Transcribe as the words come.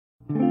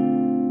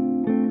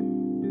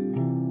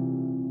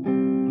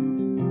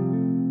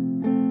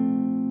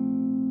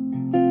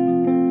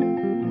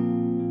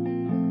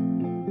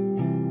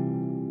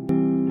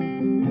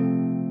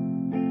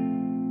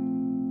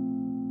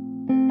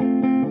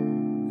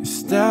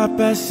Start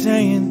by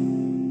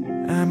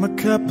saying I'm a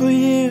couple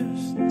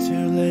years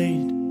too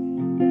late.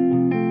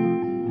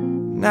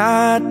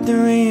 Not the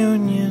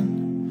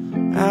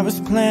reunion I was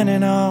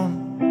planning on.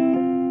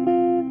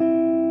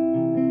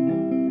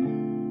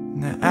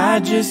 Now I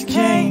just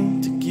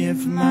came to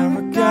give my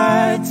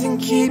regards and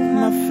keep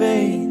my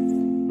faith.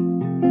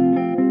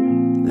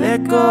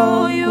 Let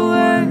go of your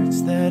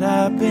words that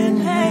I've been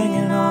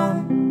hanging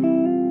on.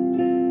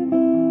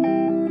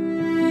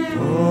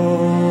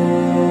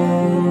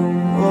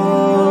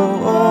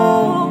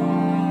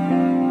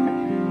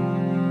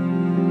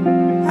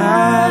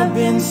 I've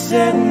been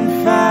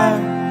setting fire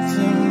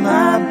to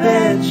my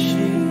bed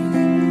sheets.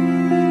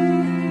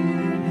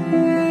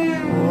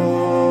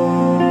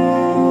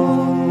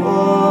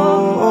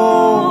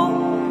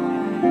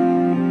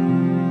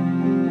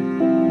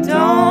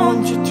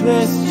 Don't you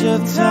twist your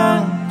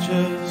tongue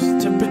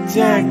just to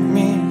protect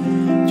me.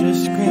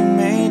 Just scream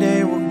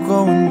Mayday, we're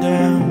going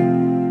down.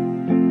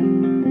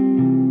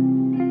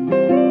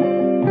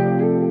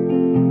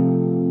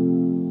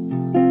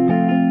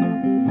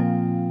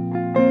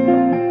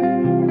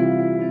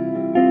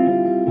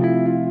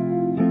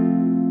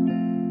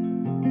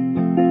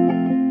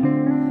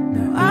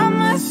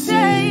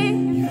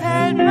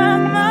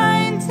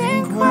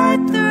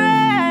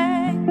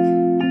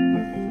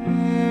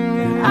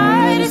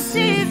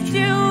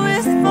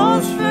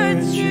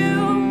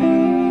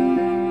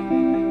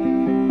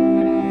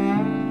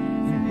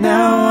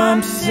 Now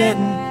I'm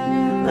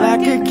sitting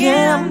like a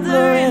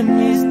gambler in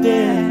his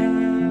debt,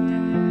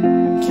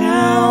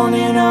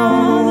 counting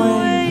all the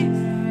ways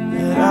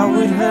that I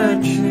would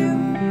hurt you.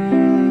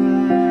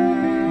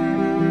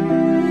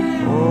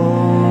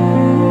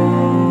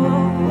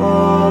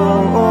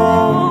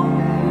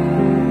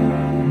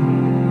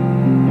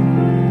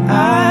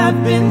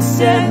 I've been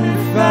setting